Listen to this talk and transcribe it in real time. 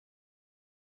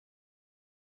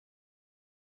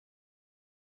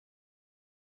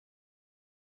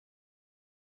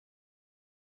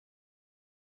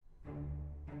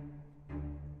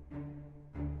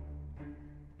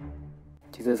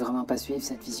Tu veux vraiment pas suivre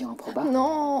cette vision improbable?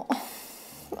 Non.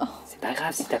 C'est pas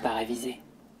grave si t'as pas révisé.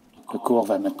 Le cours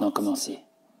va maintenant commencer.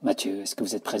 Mathieu, est-ce que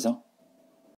vous êtes présent?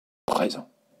 Présent.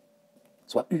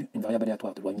 Soit U, une variable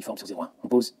aléatoire de loi uniforme sur 0,1. On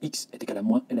pose x est égal à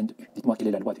moins ln de u. Dites-moi quelle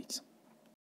est la loi de x.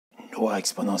 Loi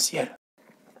exponentielle.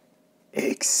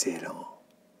 Excellent.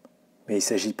 Mais il ne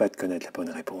s'agit pas de connaître la bonne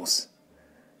réponse.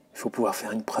 Il faut pouvoir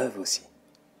faire une preuve aussi.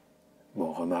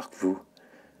 Bon, remarque, vous,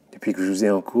 depuis que je vous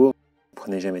ai en cours, vous ne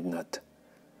prenez jamais de notes.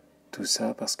 Tout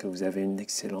ça parce que vous avez une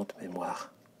excellente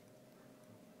mémoire.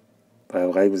 Pas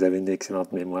vrai que vous avez une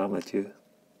excellente mémoire, Mathieu?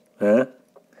 Hein?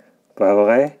 Pas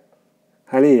vrai?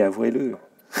 Allez, avouez-le.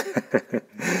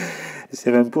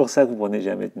 C'est même pour ça que vous ne prenez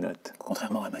jamais de notes.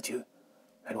 Contrairement à Mathieu,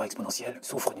 la loi exponentielle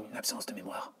souffre d'une absence de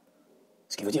mémoire.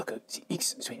 Ce qui veut dire que si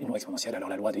x suit une loi exponentielle, alors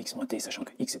la loi de x moins t, sachant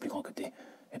que x est plus grand que t,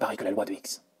 est pareil que la loi de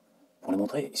x. Pour le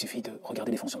montrer, il suffit de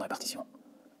regarder les fonctions de répartition.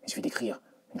 Il suffit d'écrire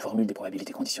une formule des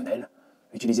probabilités conditionnelles,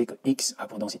 utiliser que x a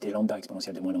pour densité lambda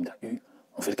exponentielle de moins lambda u,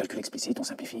 on fait le calcul explicite, on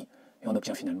simplifie, et on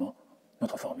obtient finalement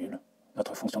notre formule,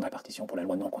 notre fonction de répartition pour la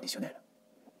loi non conditionnelle.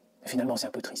 Et finalement, c'est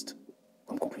un peu triste,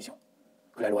 comme conclusion,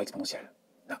 que la loi exponentielle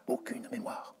n'a aucune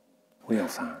mémoire. Oui,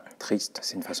 enfin, triste,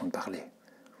 c'est une façon de parler.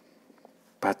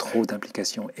 Pas trop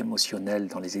d'implication émotionnelle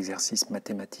dans les exercices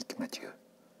mathématiques, Mathieu.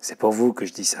 C'est pour vous que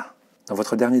je dis ça. Dans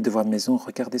votre dernier devoir de maison,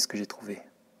 regardez ce que j'ai trouvé.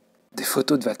 Des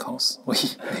photos de vacances.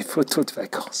 Oui, des photos de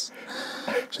vacances.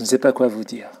 Je ne sais pas quoi vous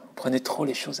dire. Vous prenez trop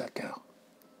les choses à cœur.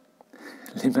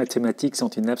 Les mathématiques sont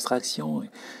une abstraction.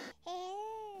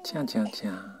 Tiens.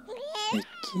 Mais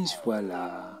qui je vois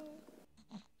là?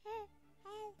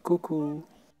 Coucou.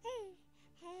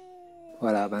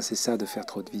 Voilà, c'est ça de faire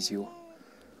trop de visio.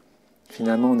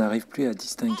 Finalement, on n'arrive plus à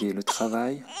distinguer le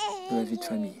travail de la vie de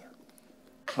famille.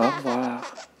 Au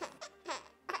revoir.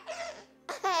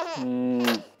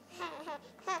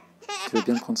 Tu veux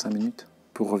bien prendre 5 minutes?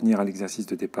 Pour revenir à l'exercice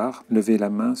de départ, levez la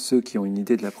main ceux qui ont une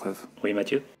idée de la preuve. Oui,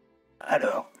 Mathieu?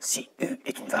 Alors, si U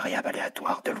est une variable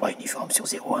aléatoire de loi uniforme sur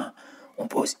 0,1, on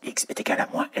pose x est égal à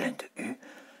moins ln de u.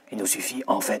 Il nous suffit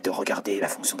en fait de regarder la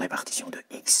fonction de répartition de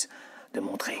x, de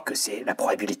montrer que c'est la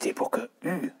probabilité pour que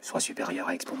u soit supérieure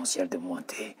à exponentielle de moins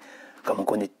t. Comme on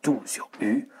connaît tout sur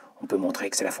u, on peut montrer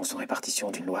que c'est la fonction de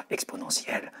répartition d'une loi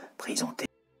exponentielle prise en t.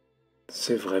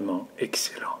 C'est vraiment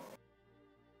excellent.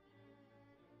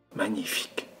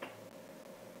 Magnifique.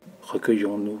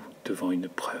 Recueillons-nous devant une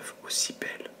preuve aussi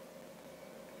belle.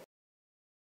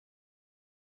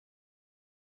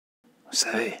 Vous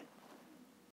savez,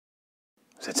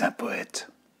 vous êtes un poète.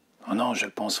 Oh non, je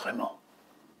le pense vraiment.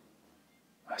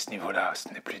 À ce niveau-là, ce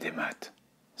n'est plus des maths,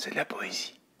 c'est de la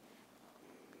poésie.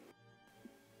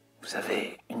 Vous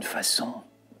avez une façon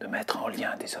de mettre en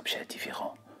lien des objets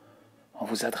différents en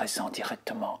vous adressant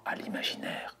directement à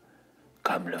l'imaginaire,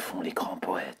 comme le font les grands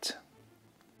poètes.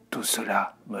 Tout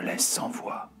cela me laisse sans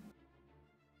voix.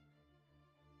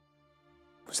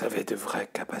 Vous avez de vraies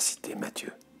capacités,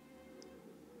 Mathieu.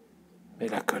 Mais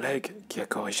la collègue qui a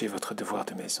corrigé votre devoir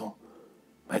de maison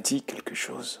m'a dit quelque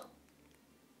chose.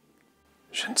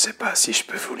 Je ne sais pas si je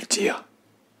peux vous le dire.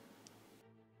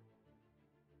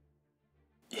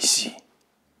 Ici,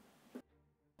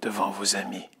 devant vos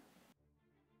amis.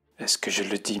 Est-ce que je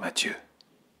le dis, Mathieu?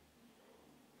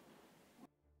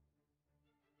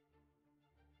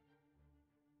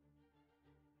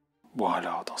 Bon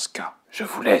alors, dans ce cas, je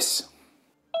vous laisse.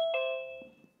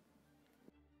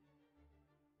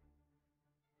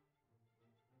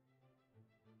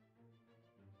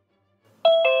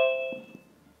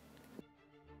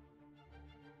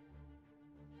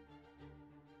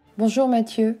 Bonjour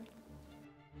Mathieu.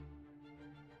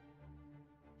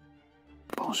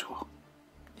 Bonjour.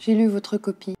 J'ai lu votre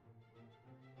copie.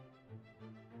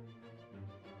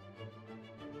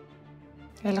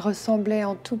 Elle ressemblait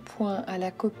en tout point à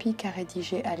la copie qu'a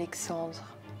rédigée Alexandre.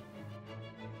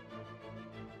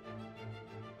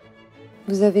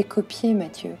 Vous avez copié,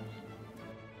 Mathieu.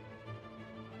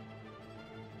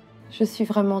 Je suis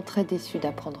vraiment très déçue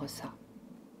d'apprendre ça.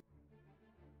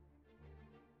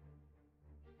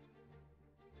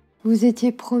 Vous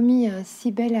étiez promis un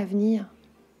si bel avenir.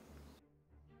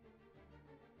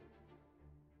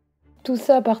 Tout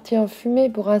ça partit en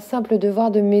fumée pour un simple devoir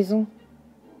de maison.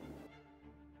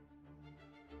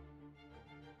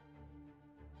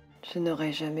 Je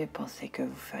n'aurais jamais pensé que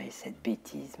vous feriez cette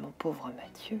bêtise, mon pauvre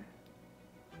Mathieu.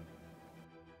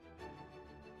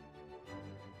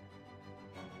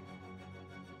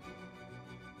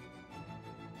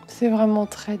 C'est vraiment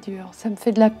très dur. Ça me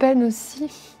fait de la peine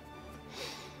aussi.